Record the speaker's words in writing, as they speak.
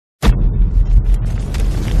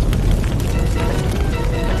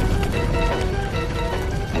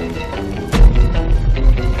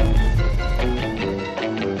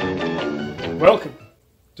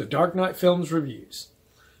Dark Knight Films Reviews.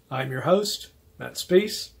 I'm your host, Matt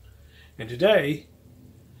Spease, and today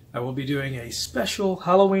I will be doing a special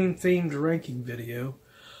Halloween-themed ranking video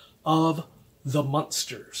of the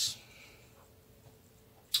Munsters.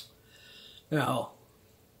 Now,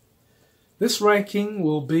 this ranking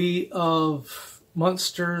will be of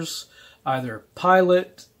Munsters, either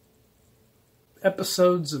pilot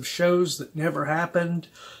episodes of shows that never happened,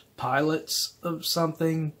 pilots of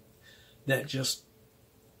something that just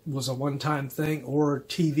was a one-time thing, or a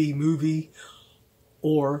TV movie,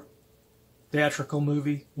 or theatrical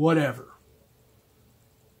movie, whatever.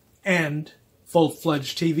 And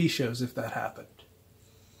full-fledged TV shows if that happened.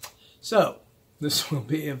 So, this will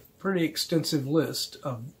be a pretty extensive list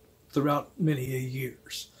of throughout many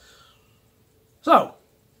years. So,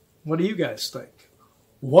 what do you guys think?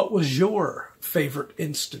 What was your favorite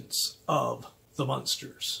instance of the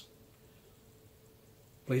Munsters?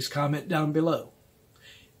 Please comment down below.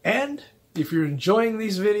 And if you're enjoying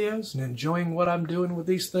these videos and enjoying what I'm doing with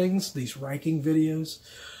these things, these ranking videos,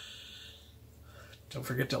 don't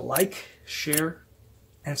forget to like, share,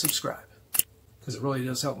 and subscribe, because it really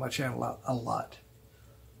does help my channel out a lot.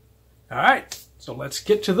 Alright, so let's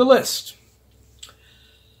get to the list.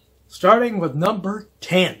 Starting with number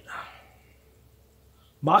 10.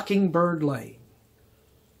 Mockingbird Lane,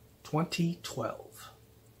 2012.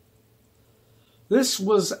 This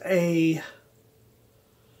was a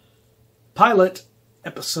pilot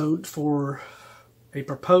episode for a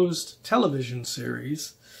proposed television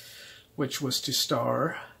series, which was to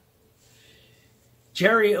star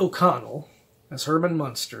Jerry O'Connell as Herrmann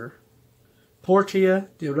Munster, Portia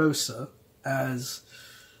de Rosa as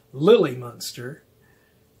Lily Munster,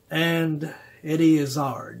 and Eddie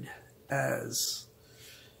Izzard as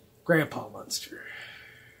Grandpa Munster.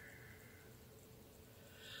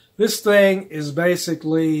 This thing is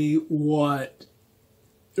basically what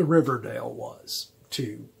Riverdale was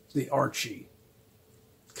to the Archie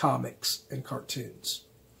comics and cartoons.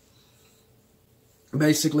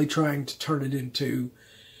 Basically trying to turn it into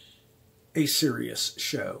a serious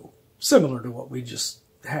show, similar to what we just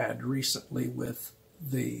had recently with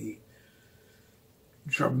the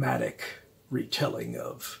dramatic retelling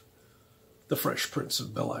of The Fresh Prince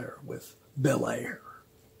of Bel-Air with Bel-Air.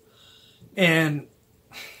 And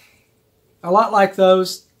a lot like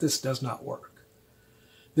those, this does not work.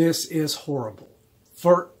 This is horrible.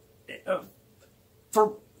 For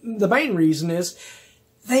the main reason is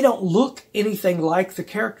they don't look anything like the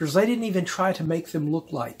characters. They didn't even try to make them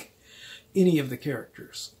look like any of the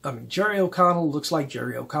characters. I mean, Jerry O'Connell looks like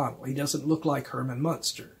Jerry O'Connell. He doesn't look like Herrmann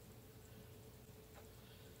Munster.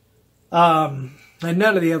 And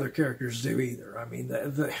none of the other characters do either. I mean,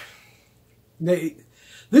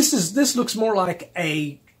 this looks more like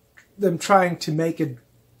them trying to make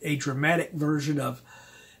a dramatic version of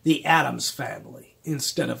the Addams Family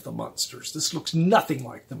instead of the Munsters. This looks nothing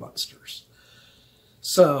like the Munsters.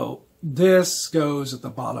 So this goes at the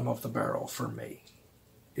bottom of the barrel for me.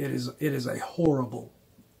 It is a horrible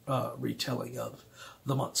retelling of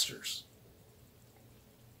the Munsters.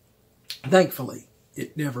 Thankfully,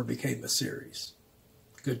 it never became a series.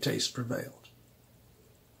 Good taste prevailed.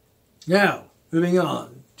 Now, moving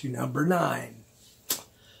on to number 9.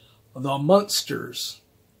 The Munsters,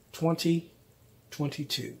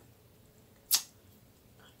 2022.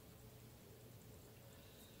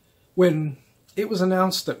 When it was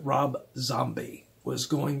announced that Rob Zombie was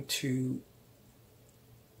going to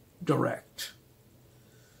direct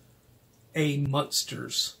a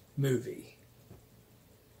Munsters movie,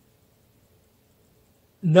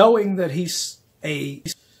 knowing that he's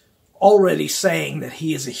already saying that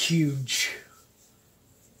he is a huge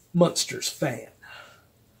Munsters fan,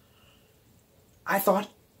 I thought,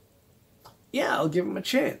 yeah, I'll give him a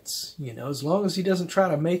chance. You know, as long as he doesn't try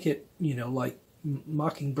to make it, you know, like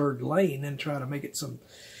Mockingbird Lane and try to make it some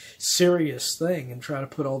serious thing and try to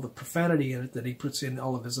put all the profanity in it that he puts in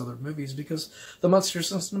all of his other movies, because the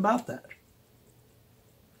Munsters isn't about that.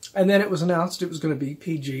 And then it was announced it was going to be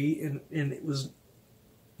PG, and it was,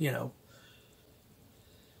 you know.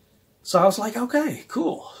 So I was like, okay,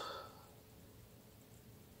 cool.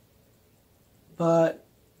 But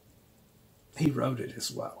he wrote it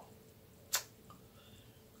as well.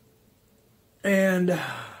 And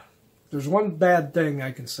there's one bad thing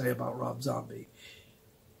I can say about Rob Zombie.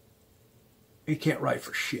 He can't write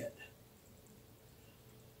for shit.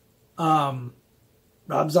 Rob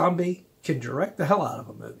Zombie can direct the hell out of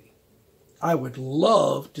a movie. I would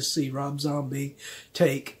love to see Rob Zombie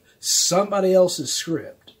take somebody else's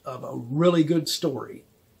script of a really good story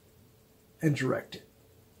and direct it.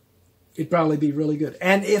 It'd probably be really good.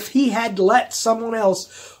 And if he had let someone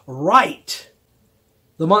else write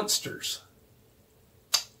the Munsters.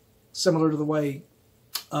 Similar to the way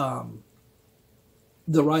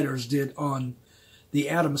the writers did on the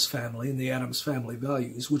Addams Family and the Addams Family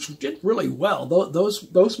Values, which did really well.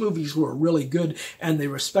 Those movies were really good, and they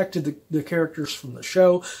respected the characters from the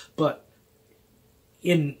show. But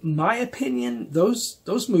in my opinion, those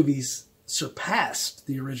movies surpassed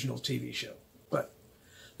the original TV show. But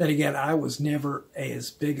then again, I was never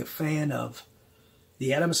as big a fan of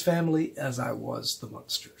the Addams Family as I was the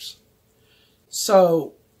Munsters.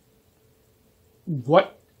 So,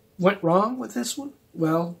 what went wrong with this one?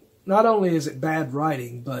 Well, not only is it bad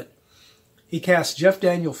writing, but he cast Jeff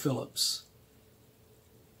Daniel Phillips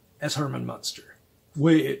as Herrmann Munster,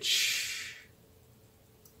 which,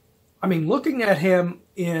 I mean, looking at him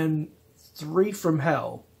in 3 from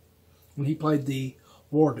Hell, when he played the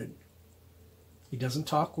warden, he doesn't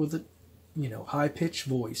talk with a, high-pitched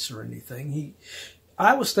voice or anything.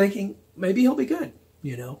 I was thinking maybe he'll be good,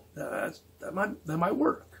 that might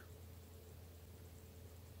work.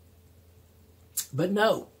 But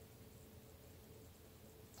no.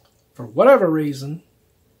 For whatever reason,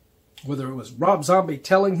 whether it was Rob Zombie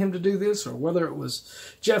telling him to do this or whether it was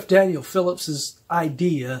Jeff Daniel Phillips'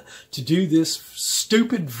 idea to do this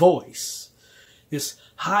stupid voice, this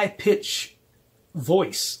high-pitched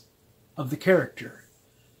voice of the character.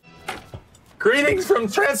 Greetings from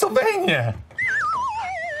Transylvania.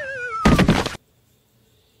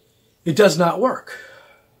 It does not work.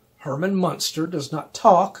 Herrmann Munster does not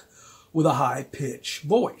talk with a high-pitched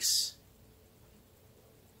voice.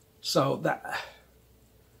 So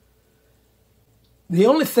the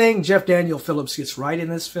only thing Jeff Daniel Phillips gets right in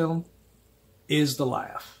this film is the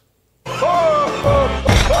laugh.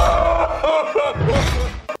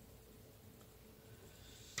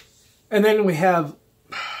 And then we have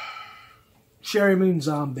Sheri Moon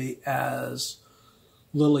Zombie as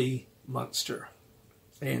Lily Munster.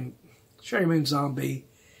 And Sheri Moon Zombie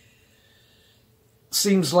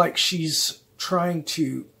seems like she's trying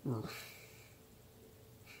to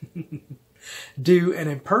do an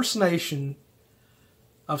impersonation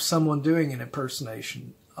of someone doing an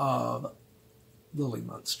impersonation of Lily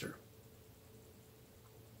Munster.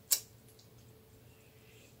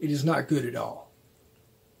 It is not good at all.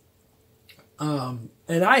 And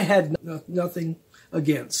I had nothing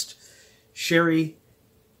against Sheri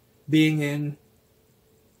being in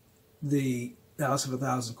the House of a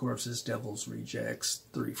Thousand Corpses, Devil's Rejects,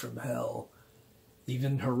 3 from Hell,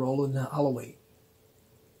 even her role in Halloween.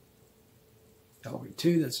 Halloween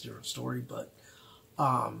 2, that's a different story, but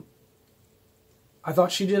I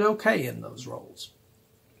thought she did okay in those roles.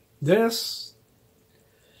 This,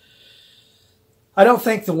 I don't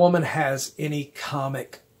think the woman has any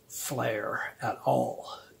comic flair at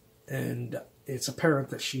all, and it's apparent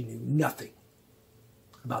that she knew nothing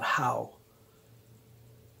about how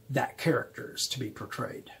that character is to be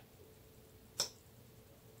portrayed.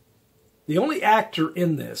 The only actor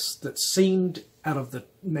in this that seemed, out of the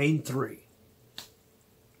main 3,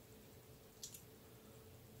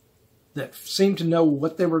 that seemed to know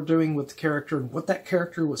what they were doing with the character and what that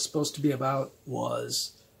character was supposed to be about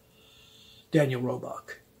was Daniel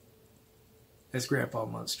Roebuck as Grandpa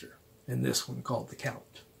Munster in this one called The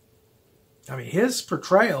Count. I mean, his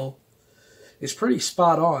portrayal is pretty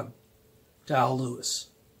spot on to Al Lewis.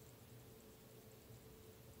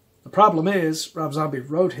 The problem is, Rob Zombie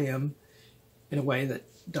wrote him in a way that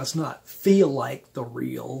does not feel like the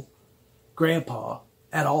real Grandpa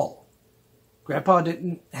at all. Grandpa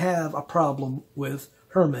didn't have a problem with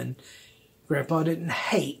Herrmann. Grandpa didn't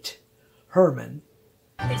hate Herrmann.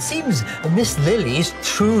 It seems Miss Lily's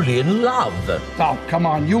truly in love. Oh, come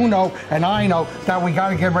on, you know and I know that we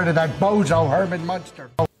gotta get rid of that bozo Herrmann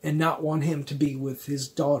Munster. And not want him to be with his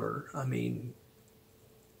daughter. I mean,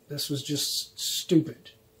 this was just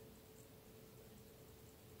stupid.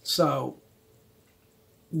 So,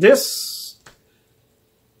 this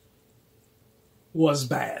was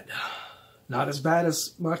bad. Not as bad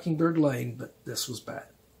as Mockingbird Lane, but this was bad.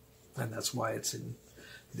 And that's why it's in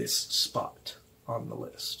this spot on the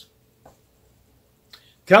list.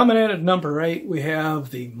 Coming in at number 8, we have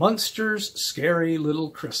The Munsters' Scary Little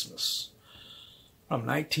Christmas from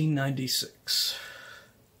 1996.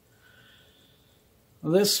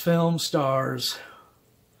 This film stars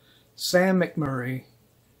Sam McMurray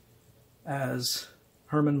as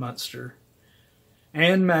Herrmann Munster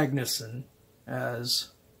and Magnuson as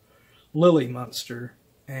Lily Munster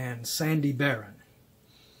and Sandy Barron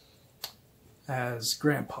as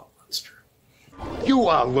Grandpa Munster. You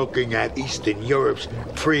are looking at Eastern Europe's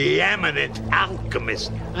preeminent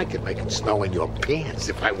alchemist. I could make it snow in your pants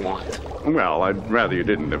if I want. Well, I'd rather you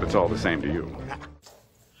didn't if it's all the same to you.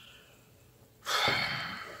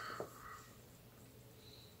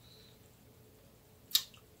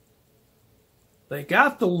 They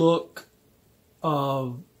got the look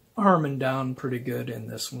of Herrmann down pretty good in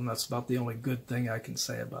this one. That's about the only good thing I can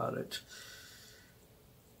say about it.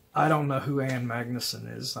 I don't know who Anne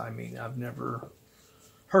Magnuson is. I mean, I've never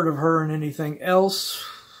heard of her in anything else.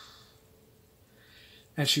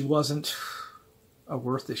 And she wasn't a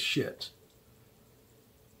worth a shit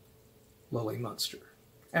Lily Munster.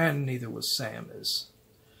 And neither was Sam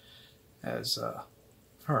as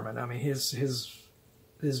Herrmann. I mean,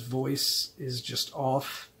 his voice is just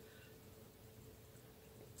off.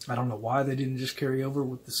 I don't know why they didn't just carry over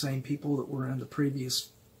with the same people that were in the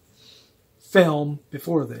previous film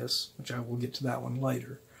before this, which I will get to that one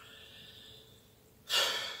later.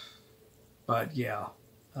 But yeah,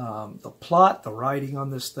 the plot, the writing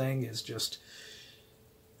on this thing is just,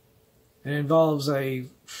 it involves a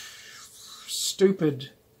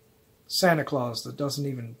stupid Santa Claus that doesn't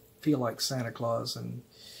even feel like Santa Claus, and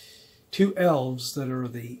two elves that are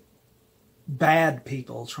the bad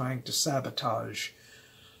people trying to sabotage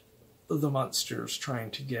the Munsters,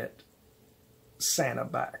 trying to get Santa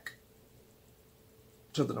back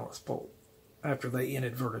to the North Pole after they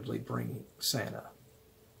inadvertently bring Santa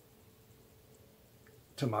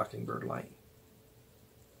to Mockingbird Lane.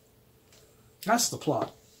 That's the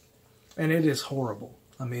plot, and it is horrible.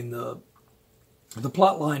 I mean, the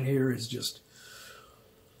plot line here is just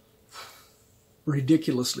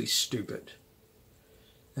ridiculously stupid,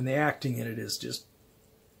 and the acting in it is just,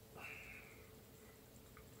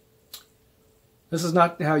 this is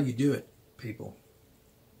not how you do it, people.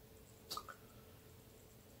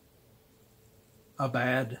 A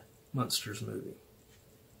bad Munsters movie.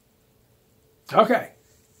 Okay.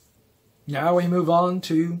 Now we move on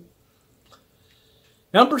to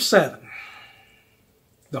number 7.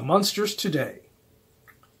 The Munsters Today,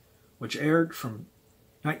 which aired from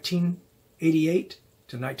 1988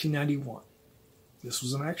 to 1991. This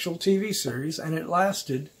was an actual TV series, and it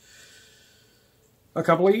lasted a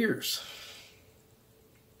couple of years.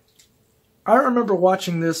 I remember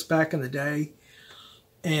watching this back in the day,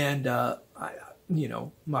 and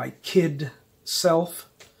my kid self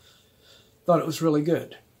thought it was really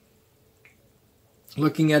good.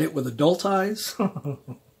 Looking at it with adult eyes,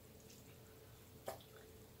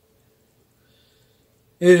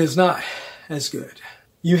 it is not as good.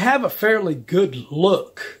 You have a fairly good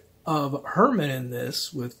look of Herrmann in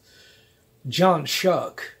this, with John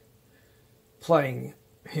Schuck playing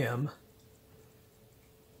him.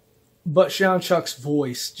 But John Schuck's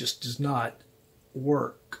voice just does not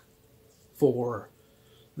work for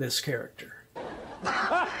this character.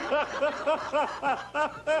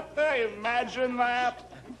 Imagine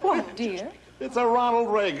that. What, dear? It's a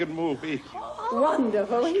Ronald Reagan movie.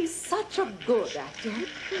 Wonderful. He's such a good actor.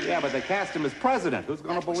 Yeah, but they cast him as president. Who's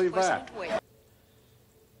going to believe that?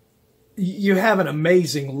 You have an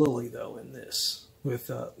amazing Lily, though, in this,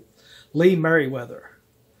 with Lee Meriwether.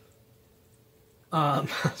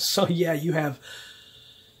 So yeah, you have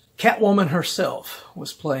Catwoman herself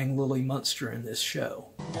was playing Lily Munster in this show.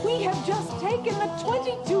 We have just taken a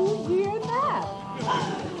 22-year nap.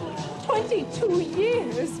 22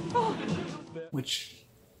 years. Oh. Which,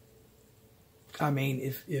 I mean,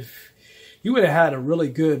 if you would have had a really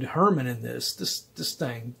good Herrmann in this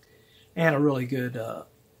thing, and a really good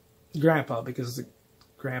grandpa, because the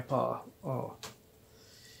grandpa,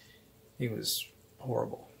 he was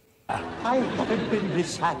horrible. I haven't been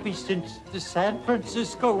this happy since the San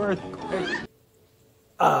Francisco earthquake.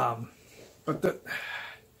 But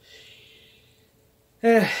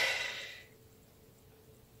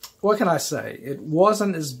what can I say? It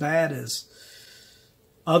wasn't as bad as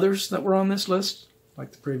others that were on this list,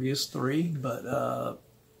 like the previous 3, but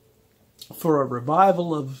for a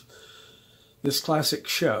revival of this classic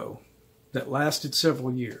show that lasted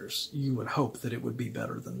several years, you would hope that it would be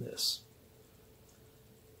better than this.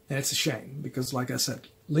 And it's a shame, because like I said,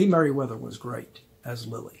 Lee Meriwether was great as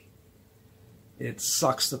Lily. It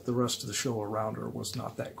sucks that the rest of the show around her was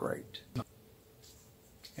not that great.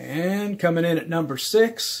 And coming in at number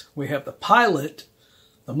 6, we have the pilot,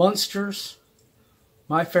 The Munsters,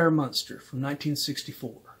 My Fair Munster, from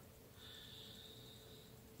 1964.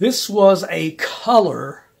 This was a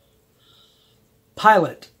color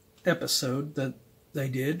pilot episode that they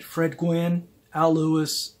did. Fred Gwynne, Al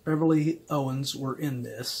Lewis, Beverley Owens were in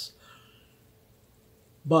this.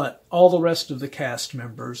 But all the rest of the cast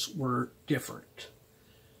members were different.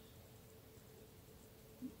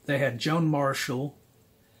 They had Joan Marshall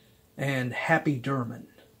and Happy Durman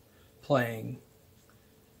playing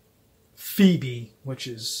Phoebe, which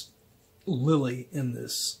is Lily in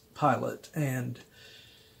this pilot, and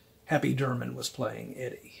Happy Durman was playing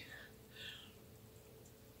Eddie.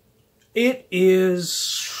 It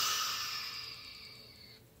is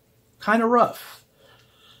kind of rough.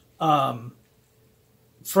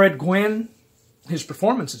 Fred Gwynne, his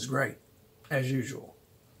performance is great, as usual,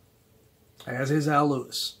 as is Al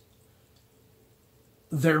Lewis.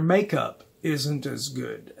 Their makeup isn't as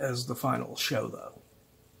good as the final show, though.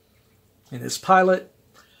 In this pilot,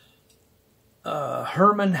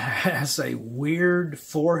 Herrmann has a weird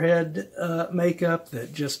forehead makeup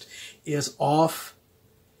that just is off.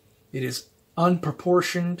 It is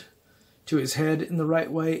unproportioned to his head in the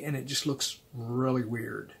right way, and it just looks really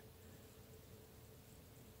weird.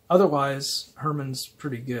 Otherwise, Herrmann's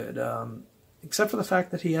pretty good, except for the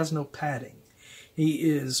fact that he has no padding. He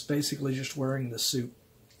is basically just wearing the suit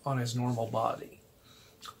on his normal body.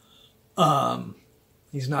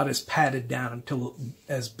 He's not as padded down until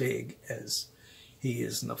as big as he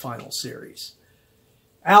is in the final series.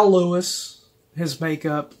 Al Lewis, his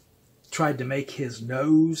makeup tried to make his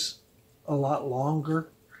nose a lot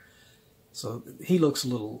longer, so he looks a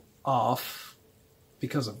little off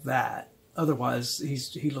because of that. Otherwise,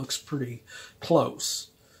 he looks pretty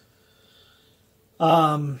close.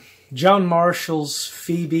 Joan Marshall's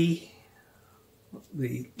Phoebe,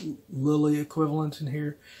 the Lily equivalent in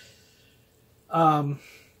here. Joan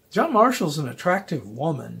Marshall's an attractive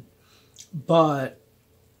woman, but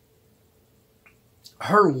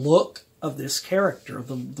her look of this character,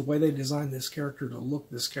 the way they designed this character to look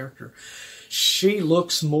this character, she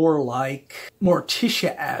looks more like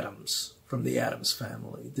Morticia Addams from the Addams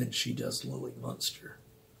Family than she does Lily Munster.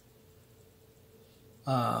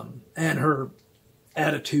 And her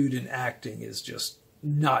attitude and acting is just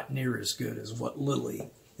not near as good as what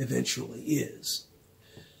Lily eventually is,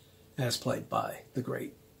 as played by the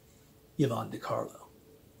great Yvonne Carlo.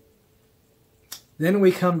 Then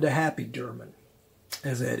we come to Happy Durman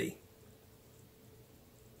as Eddie.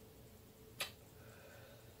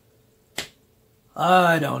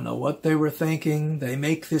 I don't know what they were thinking. They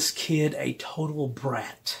make this kid a total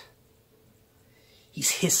brat.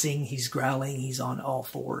 He's hissing, he's growling, he's on all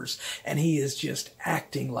fours, and he is just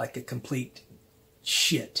acting like a complete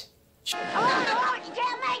shit. Oh, you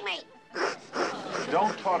can't make me!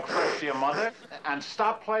 Don't talk first to your mother, and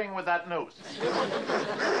stop playing with that noose.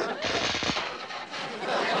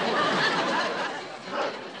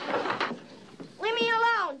 Leave me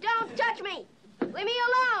alone! Don't touch me! Leave me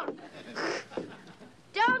alone!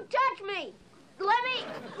 Don't touch me! Let me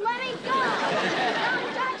go!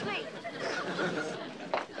 Don't touch me!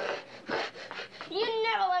 You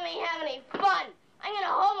never let me have any fun! I'm gonna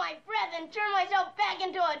hold my breath and turn myself back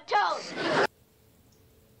into a toad!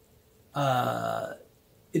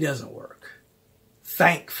 It doesn't work.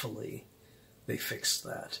 Thankfully, they fixed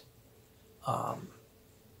that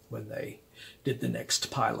when they did the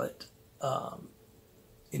next pilot,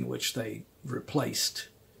 in which they replaced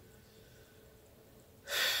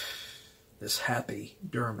this Happy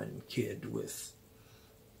Durman kid with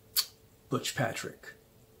Butch Patrick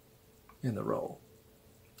in the role.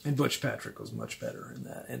 And Butch Patrick was much better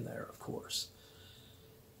in there, of course.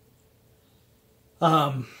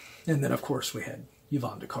 And then, of course, we had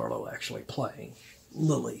Yvonne Carlo actually playing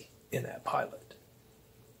Lily in that pilot.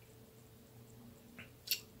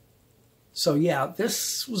 So yeah,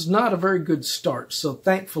 this was not a very good start. So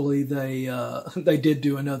thankfully they did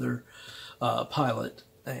do another pilot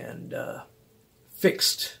and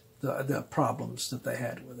fixed the problems that they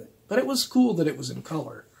had with it. But it was cool that it was in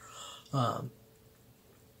color,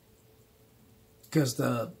 because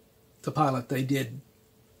the pilot they did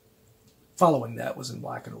following that was in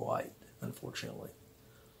black and white, unfortunately.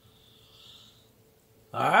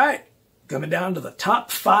 All right, coming down to the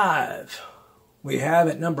top 5. We have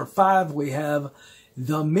at number 5, we have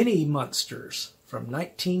The Mini-Munsters from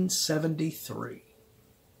 1973.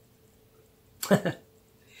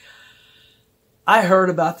 I heard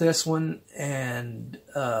about this one, and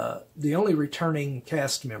the only returning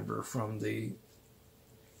cast member from the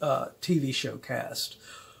TV show cast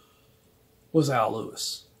was Al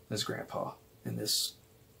Lewis as Grandpa in this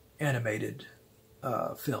animated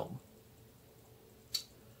film.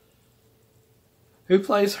 Who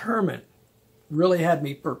plays Herrmann really had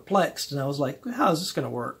me perplexed, and I was like, how is this going to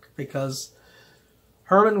work? Because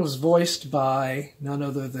Herrmann was voiced by none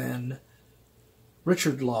other than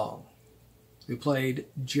Richard Long, who played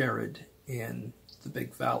Jared in The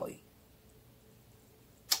Big Valley.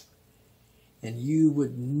 And you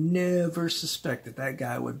would never suspect that that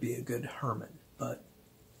guy would be a good Herrmann, but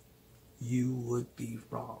you would be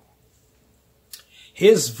wrong.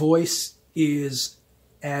 His voice is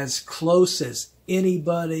as close as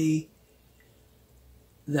anybody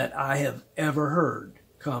that I have ever heard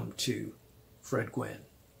come to Fred Gwynne,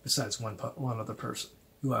 besides one other person,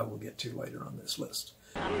 who I will get to later on this list.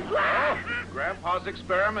 Well, Grandpa's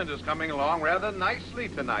experiment is coming along rather nicely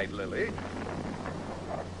tonight, Lily.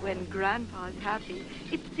 When Grandpa's happy,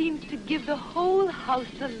 it seems to give the whole house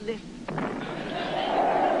a lift.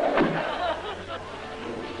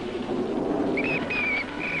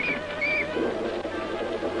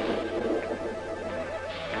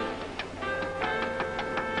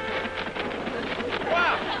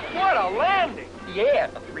 Wow, what a landing! Yeah,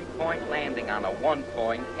 a 3-point landing on a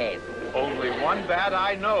 1-point head. Only one bat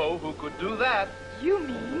I know who could do that. You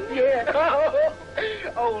mean? Yeah.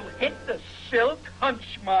 Oh, hit the silk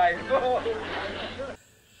hunch, my.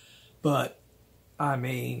 But, I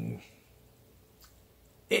mean,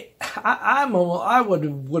 I would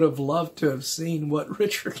have loved to have seen what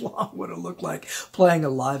Richard Long would have looked like playing a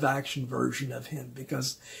live-action version of him,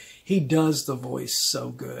 because he does the voice so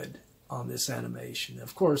good on this animation.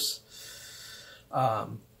 Of course,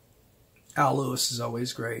 Al Lewis is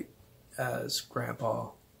always great as Grandpa.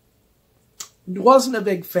 Wasn't a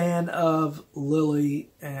big fan of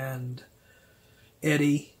Lily and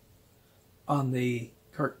Eddie on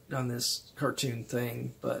this cartoon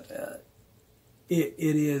thing, but it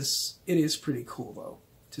is pretty cool though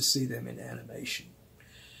to see them in animation.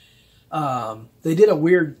 They did a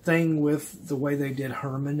weird thing with the way they did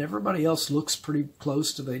Herrmann. Everybody else looks pretty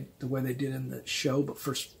close to the way they did in the show, but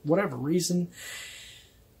for whatever reason,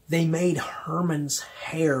 they made Herrmann's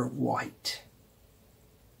hair white.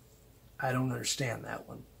 I don't understand that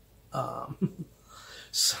one.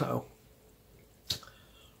 So,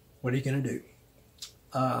 what are you going to do?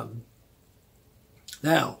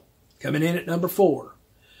 Now, coming in at number 4,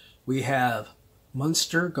 we have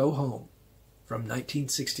Munster Go Home from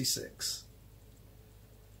 1966.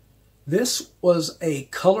 This was a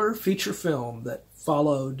color feature film that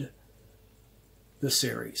followed the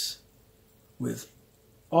series with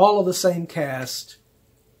all of the same cast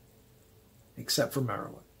except for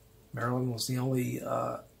Marilyn. Marilyn was the only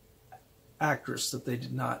actress that they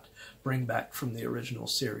did not bring back from the original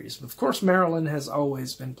series. But of course, Marilyn has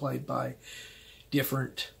always been played by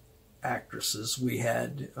different actresses. We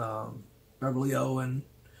had Beverley Owen,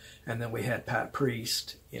 and then we had Pat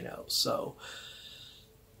Priest, so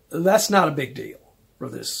that's not a big deal for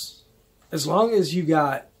this. As long as you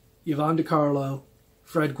got Yvonne DiCarlo,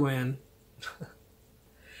 Fred Gwynne,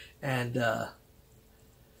 and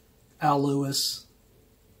Al Lewis,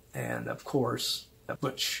 and of course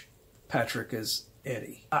Butch Patrick as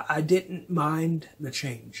Eddie. I didn't mind the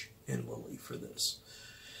change in Lily for this.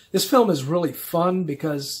 This film is really fun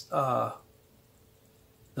because the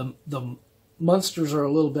Munsters are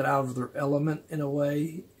a little bit out of their element in a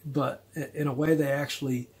way, but in a way they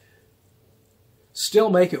actually still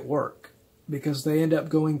make it work, because they end up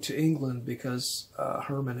going to England because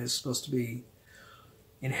Herrmann is supposed to be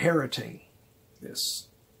inheriting this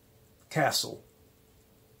castle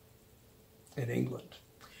in England.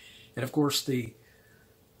 And of course, the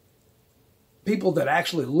people that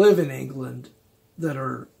actually live in England that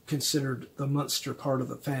are considered the Munster part of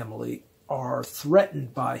the family are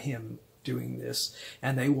threatened by him doing this,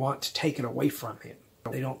 and they want to take it away from him.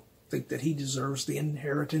 They don't think that he deserves the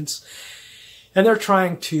inheritance, and they're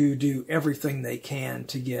trying to do everything they can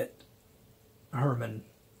to get Herrmann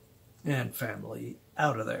and family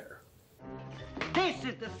out of there. This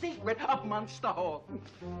is the secret of Munster Hall.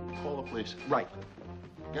 Call the police. Right.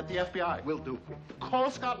 Get the FBI. Will do. Call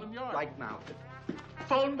Scotland Yard. Right now.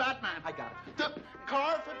 Phone Batman. I got it. The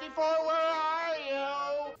car 54, where are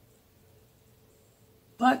you?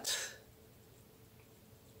 But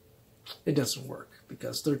it doesn't work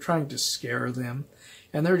because they're trying to scare them,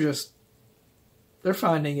 and they're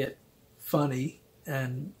finding it funny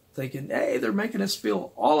and thinking, hey, they're making us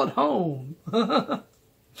feel all at home.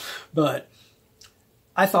 But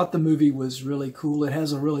I thought the movie was really cool. It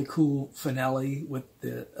has a really cool finale with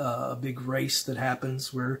the big race that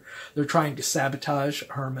happens where they're trying to sabotage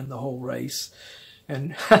Herrmann, the whole race.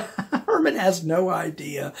 And Herrmann has no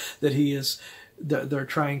idea that they're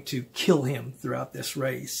trying to kill him throughout this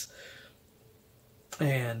race.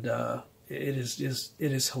 And it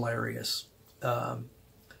is hilarious.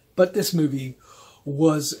 But this movie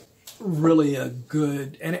was really a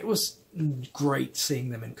good, and it was great seeing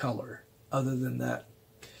them in color. Other than that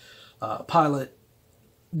pilot,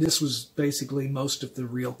 this was basically most of the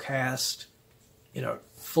real cast,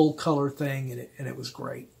 full color thing, and it was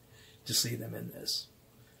great to see them in this.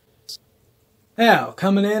 Now,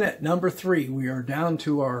 coming in at number 3, we are down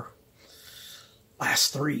to our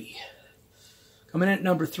last 3. Coming in at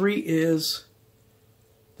number 3 is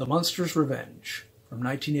The Munsters' Revenge from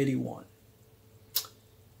 1981.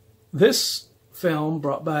 This film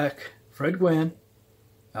brought back Fred Gwynne,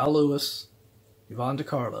 Al Lewis, Yvonne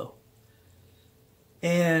DiCarlo.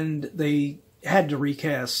 And they had to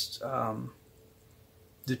recast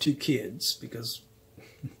the two kids, because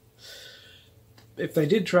if they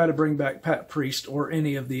did try to bring back Pat Priest or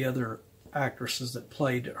any of the other actresses that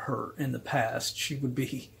played her in the past, she would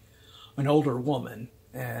be an older woman.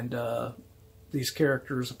 And these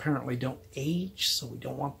characters apparently don't age, so we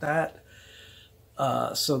don't want that.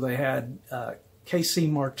 So they had K.C.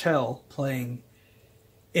 Martell playing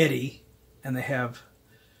Eddie, and they have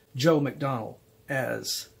Joe McDonnell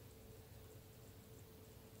as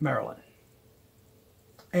Marilyn.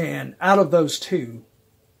 And out of those two,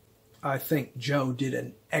 I think Joe did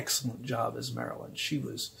an excellent job as Marilyn. She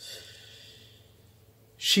was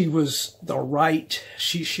the right.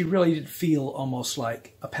 She really did feel almost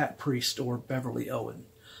like a Pat Priest or Beverley Owen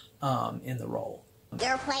in the role.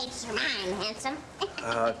 Your plates are mine, handsome.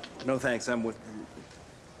 No thanks. I'm with.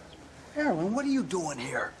 Herrmann, what are you doing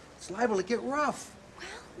here? It's liable to get rough.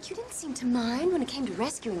 Well, you didn't seem to mind when it came to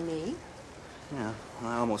rescuing me. Yeah,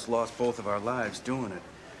 I almost lost both of our lives doing it.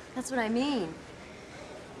 That's what I mean.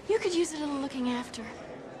 You could use a little looking after.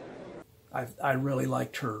 I really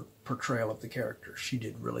liked her portrayal of the character. She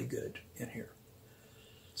did really good in here.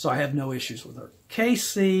 So I have no issues with her.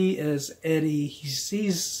 Casey as Eddie,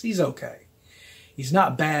 he's okay. He's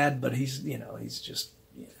not bad, but he's just,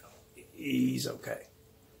 he's okay.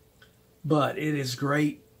 But it is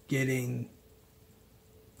great getting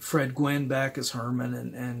Fred Gwynne back as Herrmann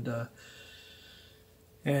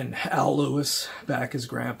and Al Lewis back as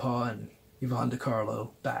Grandpa, and Yvonne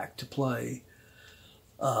Carlo back to play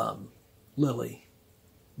Lily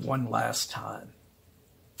one last time.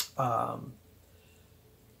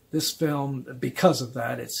 This film, because of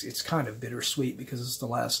that, it's kind of bittersweet, because it's the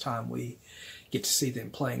last time we get to see them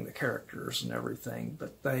playing the characters and everything.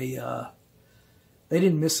 But they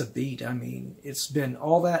didn't miss a beat. I mean, it's been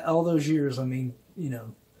all those years. I mean,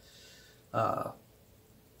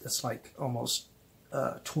 it's like almost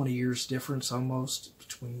 20 years difference almost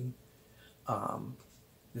between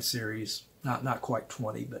the series. Not quite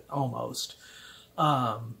 20, but almost.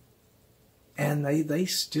 And they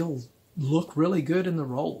still look really good in the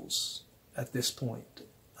roles at this point.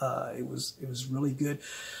 It was really good.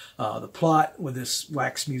 The plot with this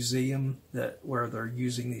wax museum where they're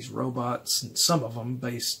using these robots, and some of them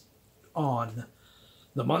based on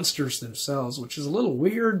the Munsters themselves, which is a little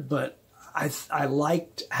weird, but I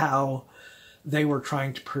liked how they were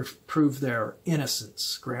trying to prove their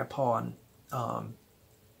innocence. Grandpa and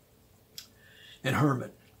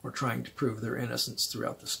Herrmann were trying to prove their innocence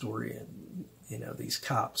throughout the story, and these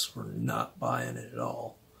cops were not buying it at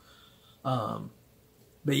all.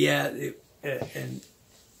 But yeah, and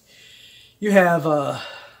you have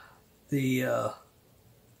the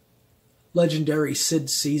legendary Sid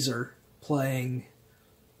Caesar playing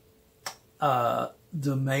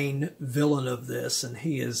the main villain of this, and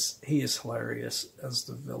he is hilarious as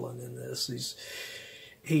the villain in this.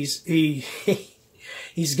 He's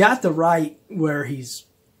got the right where he's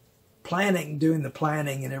doing the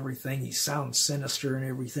planning and everything. He sounds sinister and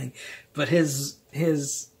everything, but his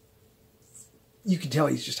you can tell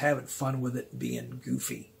he's just having fun with it, being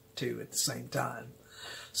goofy too at the same time.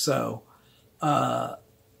 So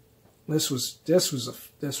this was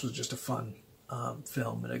just a fun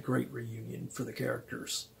film and a great reunion for the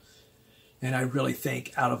characters. And I really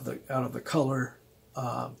think out of the color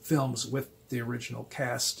films with the original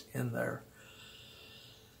cast in there,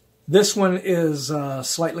 this one is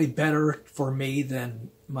slightly better for me than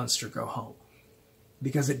Munster Go Home,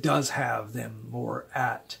 because it does have them more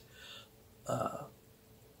at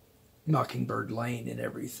Mockingbird Lane and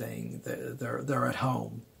everything. They're at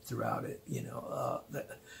home throughout it.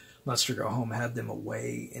 Munster Go Home had them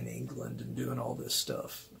away in England and doing all this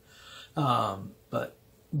stuff. But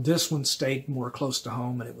this one stayed more close to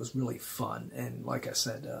home, and it was really fun. And like I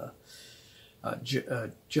said,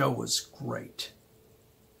 Joe was great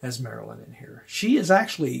as Marilyn in here. She is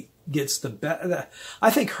actually gets the best. I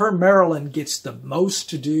think her Marilyn gets the most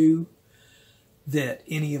to do that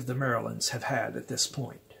any of the Marilyns have had at this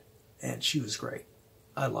point. And she was great.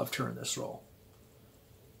 I loved her in this role.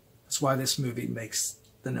 That's why this movie makes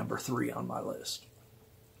the number 3 on my list.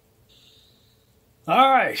 All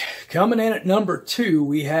right, coming in at number 2,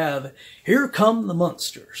 we have Here Come the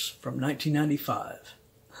Munsters from 1995.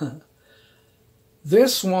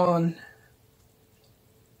 This one,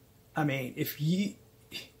 I mean, if you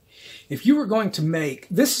were going to make,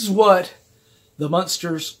 this is what the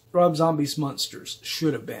Munsters, Rob Zombie's Munsters,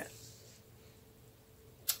 should have been.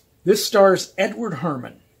 This stars Edward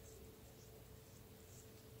Herrmann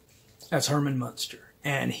as Herman Munster,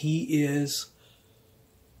 and he is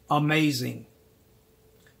amazing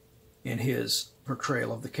in his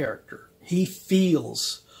portrayal of the character. he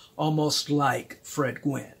feels almost like Fred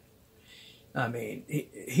Gwynne. I mean,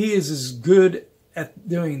 he is as good at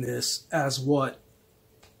doing this as what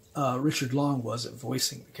Richard Long was at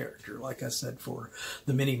voicing the character, like I said, for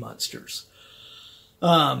the Mini-Munsters.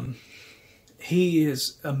 He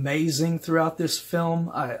is amazing throughout this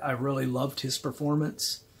film. I really loved his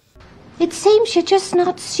performance. It seems you're just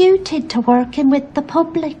not suited to working with the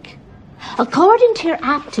public. According to your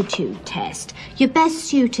aptitude test, you're best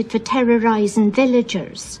suited for terrorizing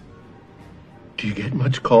villagers. Do you get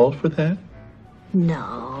much call for that?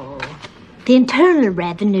 No. The Internal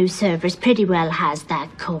Revenue Service pretty well has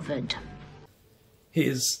that covered.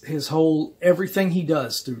 His whole, everything he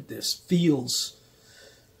does through this feels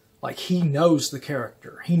like he knows the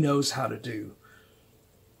character. He knows how to do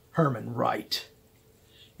Herrmann right.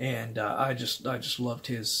 And I just loved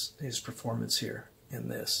his performance here in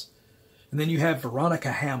this. And then you have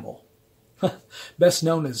Veronica Hamel, best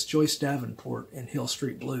known as Joyce Davenport in Hill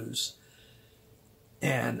Street Blues.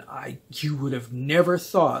 And you would have never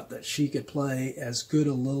thought that she could play as good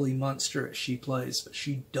a Lily Munster as she plays, but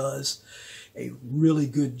she does a really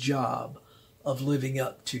good job of living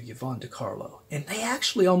up to Yvonne de Carlo. And they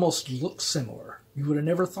actually almost look similar. You would have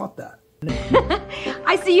never thought that.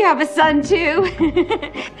 I see you have a son, too.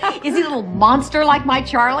 Is he a little monster like my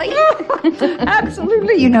Charlie?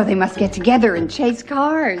 Absolutely. You know they must get together and chase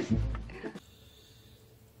cars.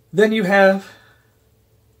 Then you have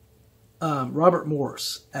Robert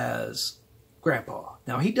Morse as Grandpa.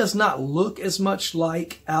 Now, he does not look as much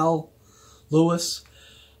like Al Lewis,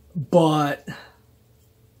 but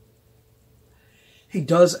he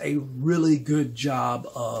does a really good job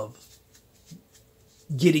of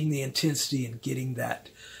getting the intensity and getting that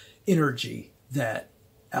energy that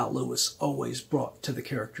Al Lewis always brought to the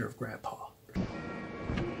character of Grandpa.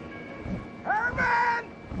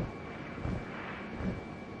 Herrmann!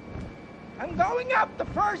 I'm going up to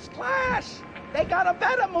first class. They got a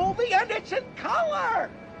better movie and it's in color.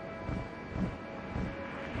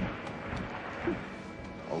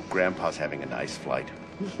 Oh, Grandpa's having a nice flight.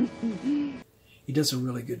 He does a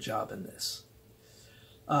really good job in this.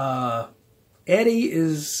 Eddie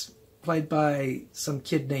is played by some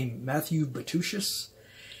kid named Matthew Batushis,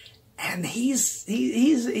 and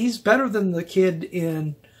he's better than the kid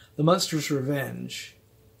in The Munsters' Revenge,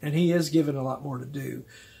 and he is given a lot more to do,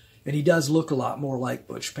 and he does look a lot more like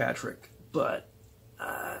Butch Patrick, but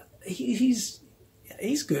he's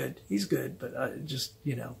good. He's good, but just,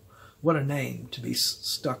 you know, what a name to be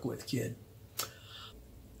stuck with, kid.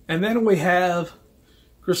 And then we have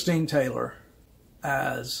Christine Taylor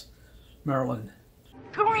as Marilyn.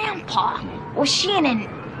 Grandpa, was she in an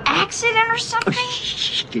accident or something?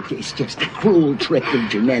 It's just a cruel trick of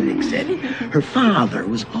genetics, Eddie. Her father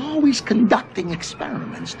was always conducting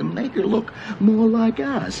experiments to make her look more like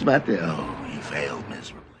us, but he failed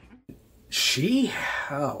miserably.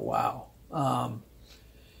 Oh, wow.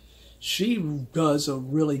 She does a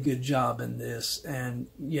really good job in this, and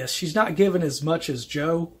yes, she's not given as much as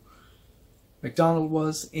Joe McDonald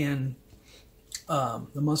was in The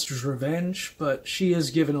Munsters' Revenge, but she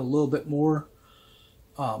is given a little bit more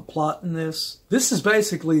plot in this. This is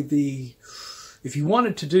basically if you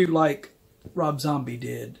wanted to do like Rob Zombie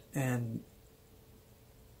did and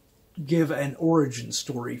give an origin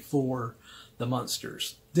story for the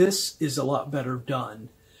Munsters, this is a lot better done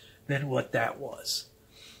than what that was.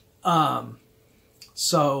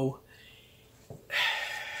 So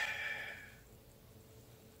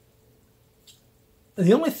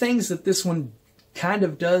the only things that this one kind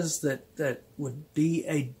of does that would be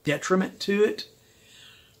a detriment to it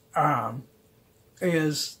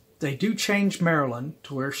is they do change Marilyn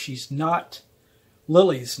to where she's not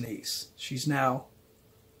Lily's niece. She's now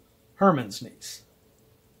Herrmann's niece.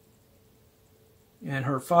 And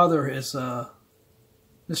her father is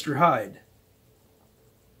Mr. Hyde.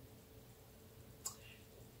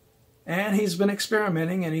 And he's been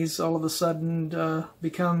experimenting, and he's all of a sudden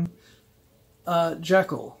become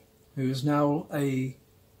Jekyll, who's now a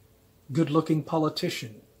good-looking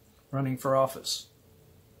politician running for office.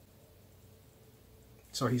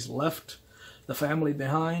 So he's left the family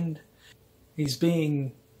behind. He's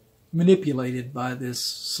being manipulated by this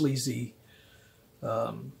sleazy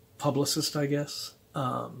publicist, I guess.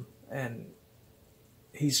 And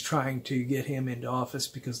he's trying to get him into office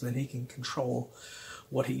because then he can control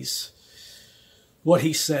what he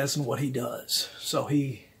says and what he does. So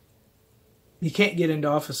he can't get into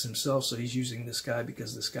office himself, so he's using this guy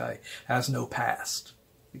because this guy has no past.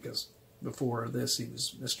 Because before this, he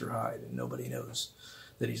was Mr. Hyde, and nobody knows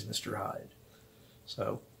that he's Mr. Hyde.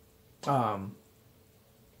 So, the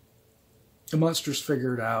Munsters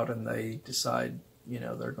figure it out, and they decide you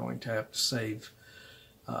know, they're going to have to save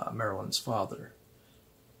Marilyn's father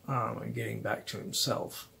and getting back to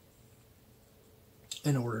himself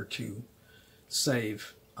in order to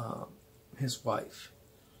save his wife,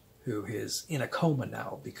 who is in a coma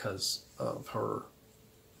now because of her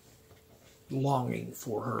longing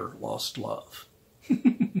for her lost love.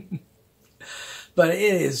 But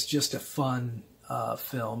it is just a fun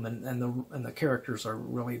film, and the characters are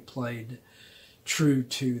really played true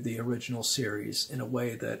to the original series in a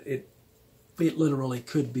way that it literally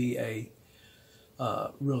could be a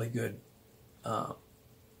really good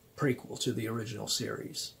prequel to the original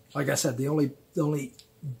series. Like I said, the only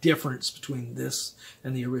difference between this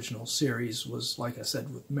and the original series was, like I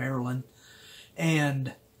said, with Marilyn,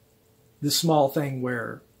 and the small thing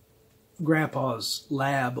where Grandpa's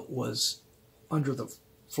lab was under the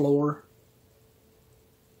floor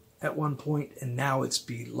at one point, and now it's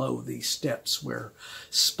below the steps where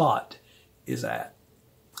Spot is at.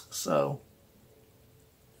 So,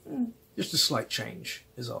 just a slight change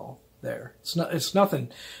is all there. It's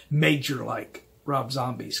nothing major like Rob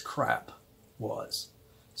Zombie's crap was.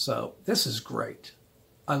 So, this is great.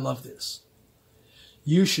 I love this.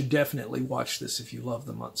 You should definitely watch this if you love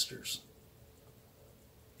the Munsters.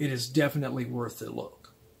 It is definitely worth a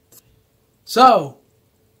look. So,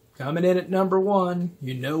 coming in at number 1,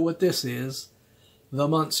 you know what this is. The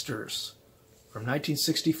Munsters, from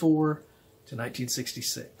 1964 to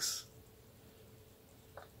 1966.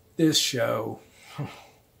 This show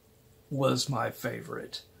was my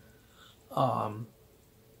favorite. One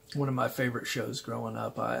of my favorite shows growing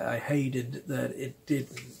up. I hated that it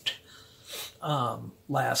didn't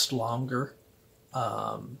last longer.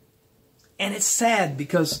 And it's sad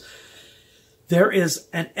because there is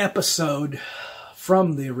an episode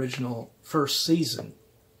from the original first season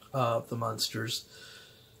of The Munsters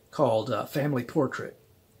called Family Portrait,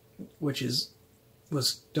 which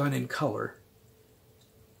was done in color.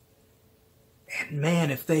 And man,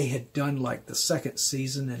 if they had done like the second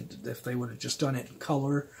season, and if they would have just done it in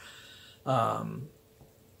color,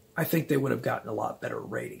 I think they would have gotten a lot better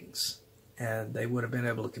ratings. And they would have been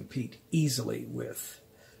able to compete easily with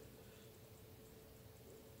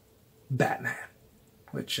Batman,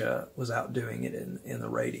 which was outdoing it in the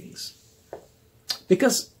ratings.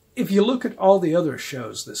 Because if you look at all the other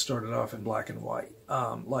shows that started off in black and white,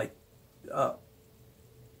 like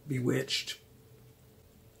Bewitched,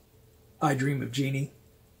 I Dream of Jeannie,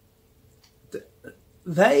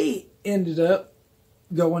 they ended up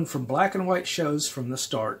going from black and white shows from the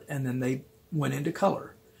start, and then they went into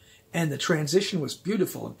color. And the transition was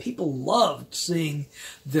beautiful, and people loved seeing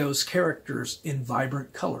those characters in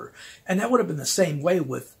vibrant color. And that would have been the same way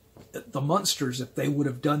with the Munsters if they would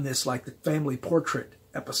have done this like the Family Portrait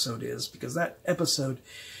episode is, because that episode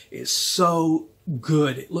is so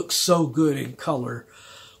good. It looks so good in color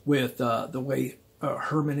with the way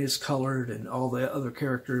Herrmann is colored and all the other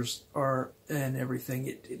characters are and everything.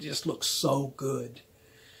 It just looks so good.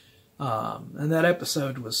 And that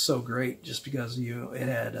episode was so great just because it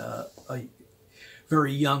had a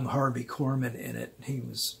very young Harvey Korman in it. He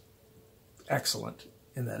was excellent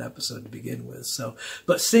in that episode to begin with. So,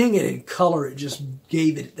 but seeing it in color, it just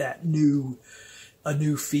gave it that a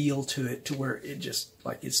new feel to it, to where it just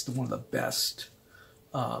like it's one of the best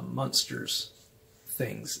Munsters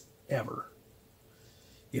things ever.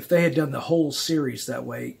 If they had done the whole series that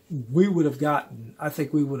way, I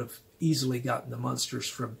think we would have easily gotten the Munsters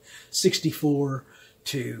from 64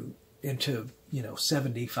 to into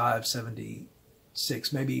 75,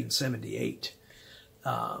 76, maybe even 78,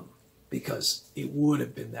 because it would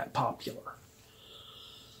have been that popular.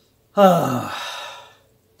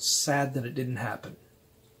 Sad that it didn't happen.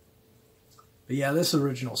 But yeah, this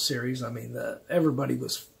original series, I mean, everybody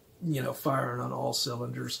was firing on all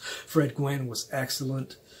cylinders. Fred Gwynne was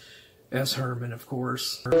excellent as Herrmann, of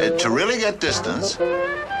course. To really get distance,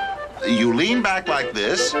 you lean back like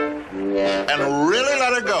this and really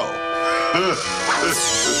let her go.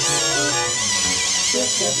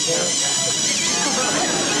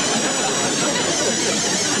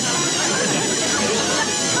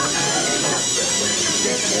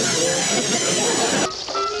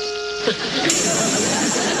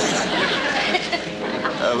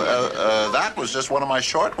 That was just one of my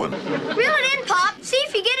short ones. Reel it in, Pop. See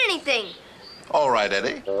if you get anything. All right,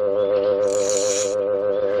 Eddie. Keep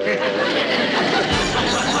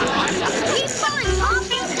going, Pop.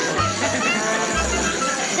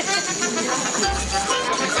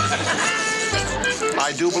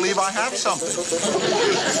 I do believe I have something.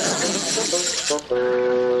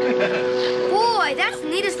 Boy, that's the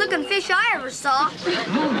neatest looking fish I ever saw.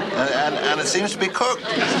 And it seems to be cooked.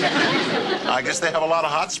 I guess they have a lot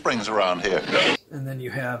of hot springs around here. And then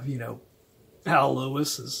you have, you know, Al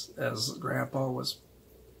Lewis as Grandpa was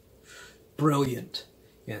brilliant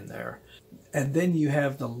in there. And then you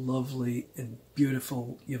have the lovely and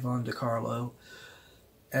beautiful Yvonne Carlo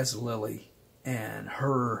as Lily, and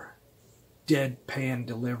her deadpan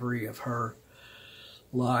delivery of her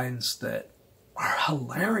lines that are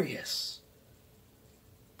hilarious.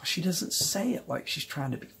 But she doesn't say it like she's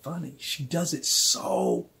trying to be funny. She does it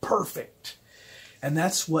so perfect. And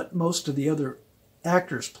that's what most of the other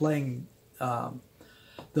actors playing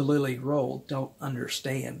the Lily role don't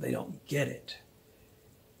understand. They don't get it.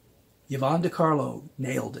 Yvonne Carlo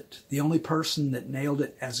nailed it. The only person that nailed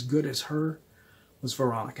it as good as her was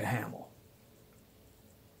Veronica Hamel.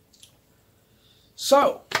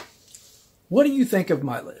 So, what do you think of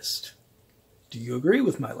my list? Do you agree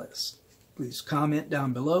with my list? Please comment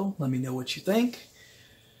down below. Let me know what you think.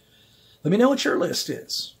 Let me know what your list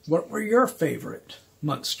is. What were your favorite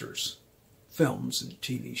Munsters films and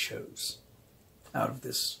TV shows out of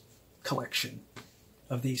this collection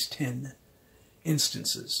of these 10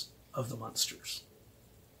 instances of the Munsters?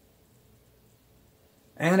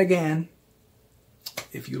 And again,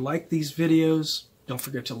 if you like these videos, don't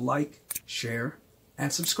forget to like, share,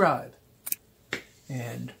 and subscribe.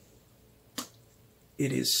 And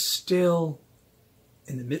it is still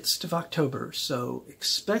in the midst of October, so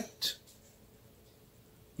expect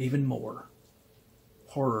even more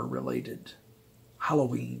horror-related,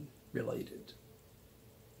 Halloween-related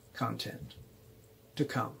content to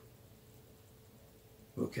come.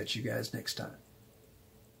 We'll catch you guys next time.